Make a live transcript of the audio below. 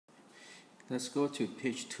Let's go to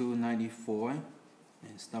page 294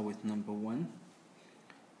 and start with number 1.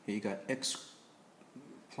 Here you got x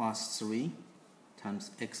plus 3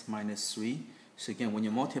 times x minus 3. So again, when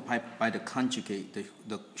you multiply by the conjugate,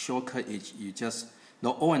 the shortcut is you just,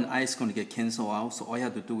 the O and I is going to get canceled out, so all you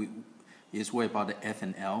have to do is worry about the F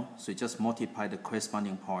and L. So you just multiply the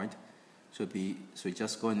corresponding part. So you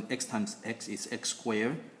just go in x times x is x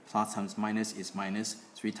squared, plus times minus is minus,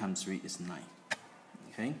 3 times 3 is 9.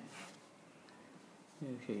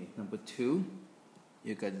 Okay, number 2,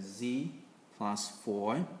 you got z plus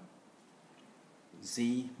 4,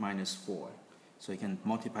 z minus 4. So you can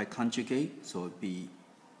multiply conjugate, so it would be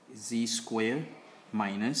z squared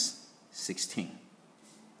minus 16.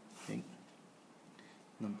 Okay.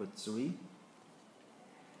 Number 3,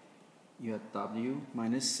 you have w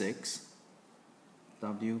minus 6,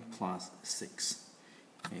 w plus 6.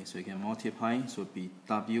 Okay, so you can multiply, so it would be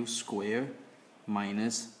w squared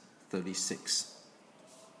minus 36.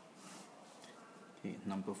 Okay,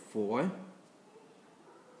 number 4,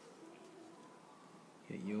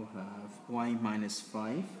 here you have y minus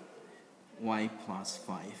 5, y plus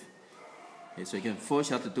 5. Okay, so again,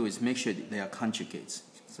 first you have to do is make sure that they are conjugates.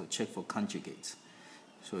 So check for conjugates.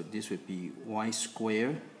 So this would be y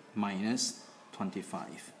squared minus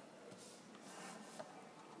 25.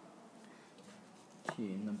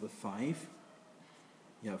 Okay, number 5,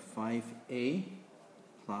 you have 5a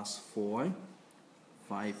plus 4.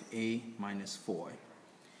 5a minus 4.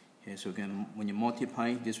 Okay, so again, when you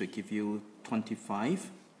multiply, this will give you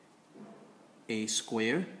 25 a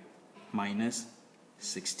squared minus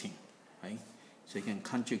 16. Right? So you can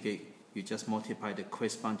conjugate, you just multiply the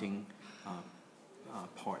corresponding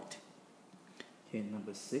part. Okay,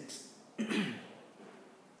 number 6. You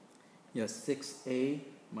have 6a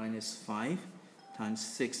minus 5 times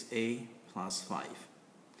 6a plus 5.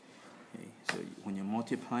 Okay, so when you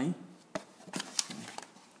multiply,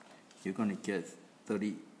 you're going to get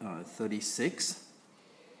 36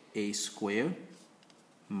 a squared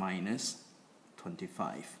minus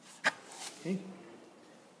 25. Okay.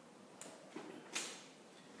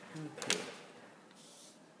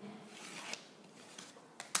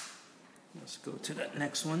 Let's go to the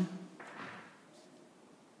next one.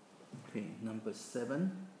 Okay, number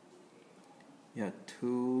 7. You have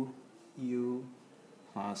 2u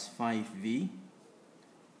plus 5v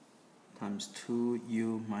times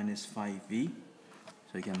 2u minus 5v.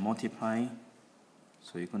 So you can multiply.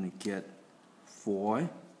 So you're going to get 4u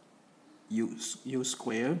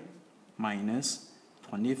squared minus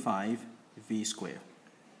 25v squared.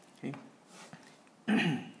 Okay.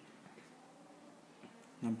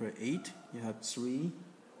 Number 8, you have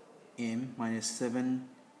 3m minus 7n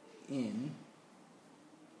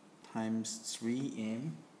times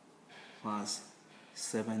 3m plus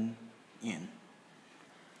 7n.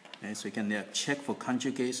 Okay, so you can check for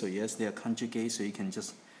conjugate. So yes, they are conjugate. So you can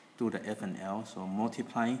just do the F and L. So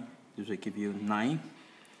multiply. This will give you 9m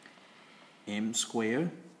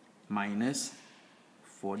squared minus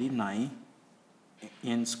 49n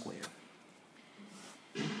squared.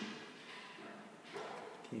 Okay,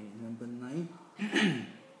 number 9.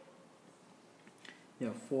 You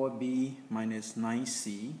have 4b minus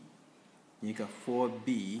 9c. You got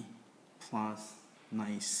 4b plus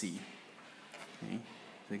 9c. Okay.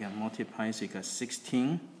 So you can multiply, so you got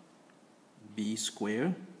 16b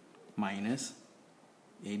squared minus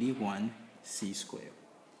 81c squared.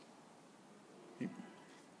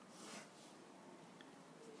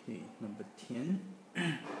 Okay, number 10.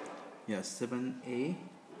 You have 7a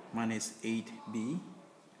minus 8b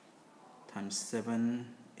times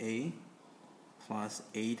 7a plus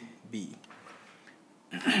 8b.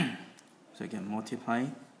 So you can multiply,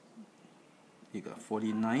 you got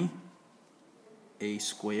 49 a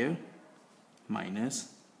squared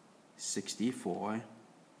minus 64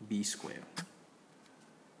 b squared.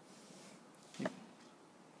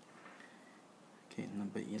 Okay,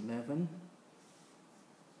 number 11.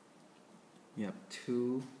 You have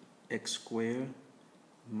 2x squared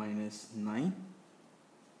minus 9,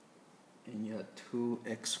 and you have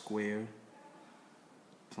 2x squared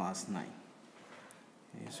plus 9.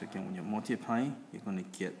 Okay, so again, when you multiply, you're going to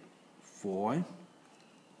get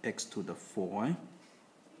 4x to the 4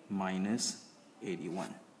 minus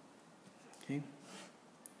 81. Okay.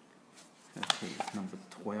 Okay, number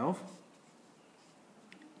 12.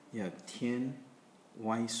 You have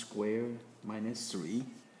 10y squared minus 3,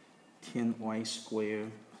 10y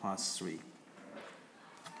squared plus 3.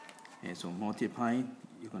 Okay, so multiply,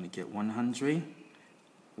 you're going to get 100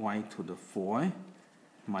 y to the 4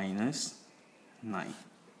 minus 9.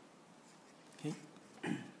 Okay.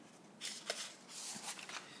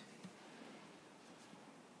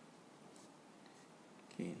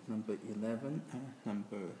 Okay, number 11,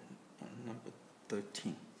 number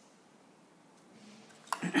 13.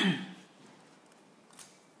 Okay,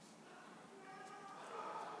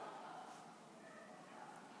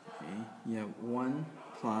 you have 1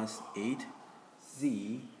 plus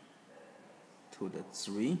 8z to the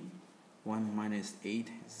 3, 1 minus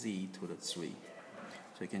 8z to the 3.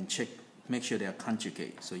 So you can check, make sure they are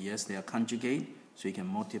conjugate. So yes, they are conjugate, so you can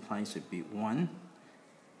multiply, so it would be 1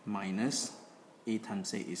 minus 8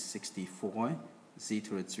 times 8 is 64, z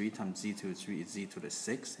to the 3 times z to the 3 is z to the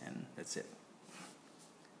 6, and that's it.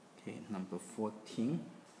 Okay, number 14,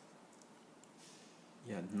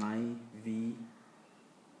 you have 9v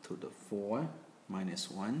to the 4 minus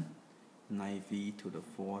 1, 9v to the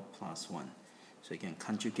 4 plus 1. So you can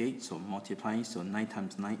conjugate, so multiply, so 9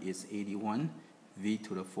 times 9 is 81, v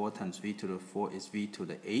to the 4 times v to the 4 is v to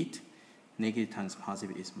the 8, negative times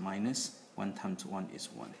positive is minus, 1 times 1 is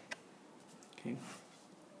 1. Okay.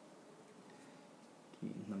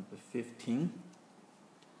 Okay, number 15,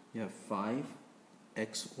 you have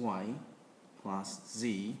 5xy plus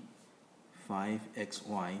z,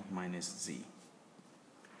 5xy minus z.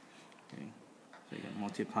 Okay. So you can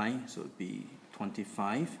multiply, so it would be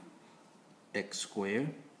 25 x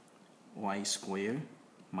squared, y squared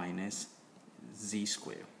minus z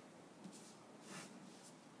squared.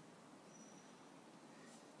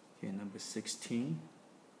 Okay, number 16,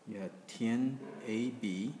 you have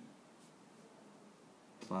 10ab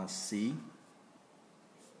plus c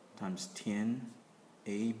times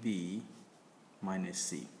 10ab minus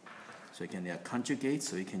c. So again, they are conjugate,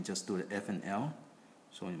 so you can just do the F and L.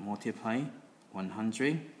 So you multiply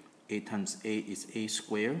 100, a times a is a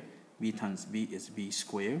squared, b times b is b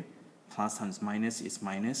squared, plus times minus is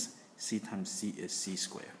minus, c times c is c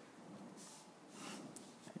squared.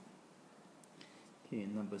 Okay,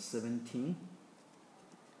 number 17,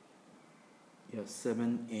 you have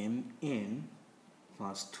 7mn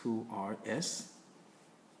plus 2rs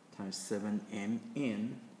times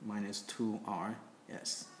 7mn minus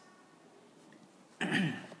 2rs.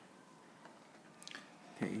 Okay,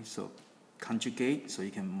 so conjugate, so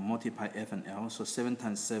you can multiply F and L. So 7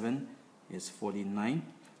 times 7 is 49,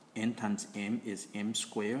 n times m is m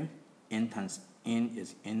squared, n times n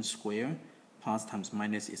is n squared, plus times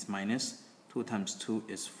minus is minus, 2 times 2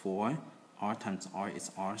 is 4, r times r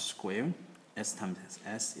is r squared, s times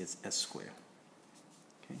s is s squared.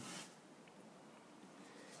 Okay.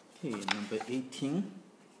 Okay, number 18,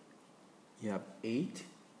 you have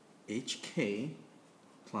 8hk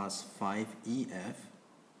plus 5ef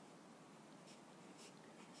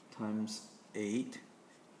times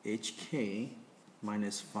 8hk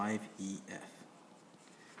minus 5ef.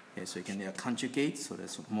 Okay, so again, they are conjugate, so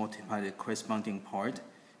let's multiply the corresponding part.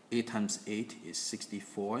 8 times 8 is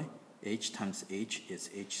 64, h times h is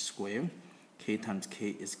h squared, k times k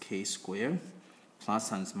is k squared, plus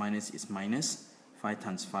times minus is minus, 5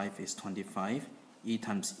 times 5 is 25, e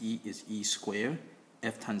times e is e squared,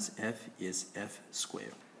 f times f is f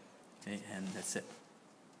squared. Okay, and that's it.